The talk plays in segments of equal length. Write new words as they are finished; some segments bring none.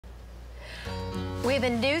We have a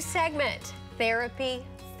new segment, Therapy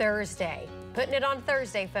Thursday. Putting it on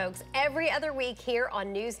Thursday, folks, every other week here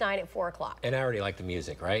on News 9 at 4 o'clock. And I already like the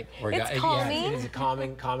music, right? It's calming. Yeah, it is a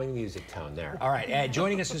calming music tone there. All right,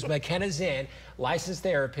 joining us is McKenna Zinn, licensed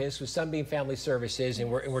therapist with Sunbeam Family Services,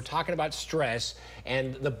 and we're talking about stress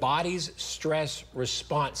and the body's stress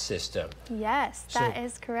response system. Yes, that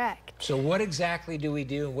is correct. So what exactly do we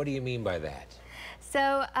do, and what do you mean by that?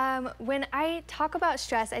 So when I talk about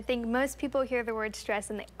stress, I think most people hear the word stress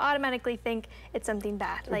and they automatically think it's something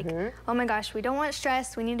bad. Like, oh my gosh, we don't want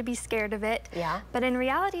stress, we need to be scared of it. Yeah. But in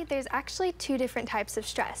reality, there's actually two different types of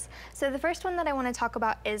stress. So the first one that I want to talk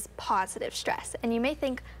about is positive stress. And you may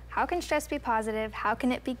think, how can stress be positive? How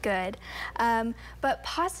can it be good? But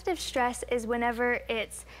positive stress is whenever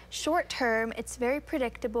it's short term, it's very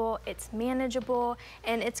predictable, it's manageable,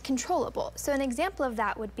 and it's controllable. So an example of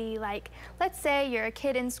that would be like, let's say you're a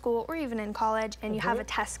kid in school or even in college and you have a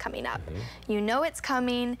test coming up. You know it's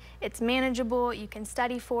coming, it's manageable, you can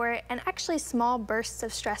study for it, and actually small bursts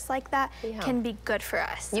of stress like that can be good for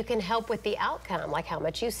us. You can help with the outcome, like how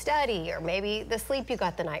much you study or maybe the sleep you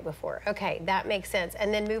got the night before. Okay, that makes sense.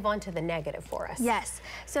 And then move on to the negative for us. Yes,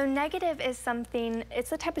 so negative is something, it's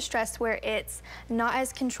the type of stress where it's not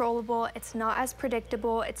as controllable, it's not as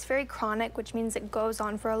predictable, it's very chronic, which means it goes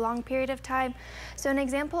on for a long period of time. So an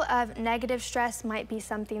example of negative stress might be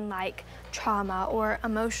something like trauma or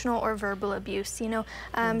emotional or verbal abuse. You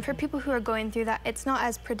know, for people who are going through that, it's not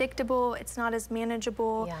as predictable, it's not as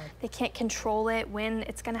manageable, they can't control it, when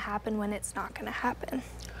it's gonna happen, when it's not gonna happen.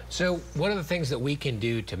 So what are the things that we can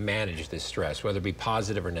do to manage this stress, whether it be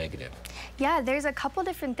positive or negative? Yeah, there's a couple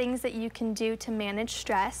different things that you can do to manage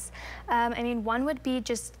stress. I mean, one would be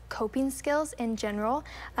just coping skills in general,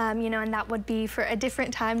 you know, and that would be for a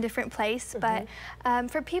different time, different place. But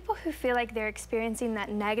for people who feel like they're experiencing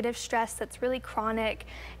that negative stress that's really chronic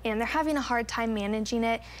and they're having a hard time managing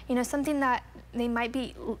it, you know, something that they might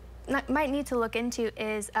need to look into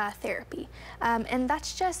is therapy. And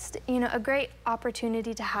that's just, you know, a great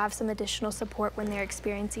opportunity to have some additional support when they're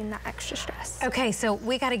experiencing that extra stress. Okay, so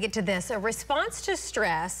we got to get to this. A response to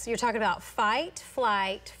stress, you're talking about fight,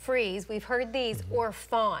 flight, freeze. We've heard these, or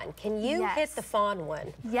fawn. Can you hit the fawn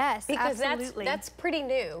one? Yes, because absolutely. that's pretty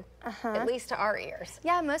new, at least to our ears.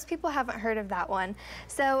 Yeah, most people haven't heard of that one.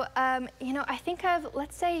 So, you know, I think of,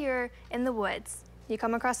 let's say you're in the woods. You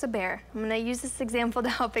come across a bear. I'm going to use this example to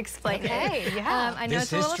help explain it. I know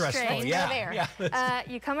it's a little strange.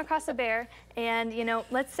 You come across a bear, and you know,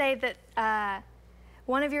 let's say that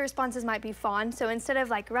one of your responses might be fawn. So instead of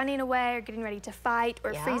like running away or getting ready to fight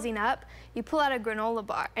or freezing up, you pull out a granola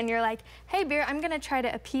bar and you're like, hey bear, I'm going to try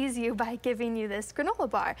to appease you by giving you this granola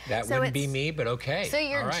bar. That wouldn't be me, but okay. So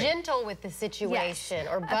you're gentle with the situation,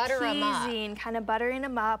 or butter them up. Kind of buttering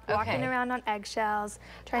them up, walking around on eggshells,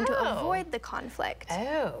 trying to avoid the conflict.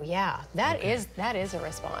 Oh, yeah. That is a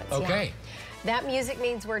response. Okay. That music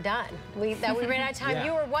means we're done. We ran out of time.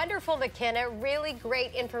 You were wonderful, McKenna. Really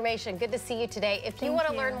great information. Good to see you today. If you want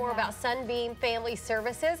to learn more about Sunbeam Family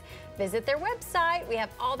Services, visit their website. We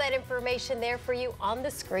have all that information there for you on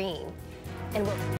the screen. And we'll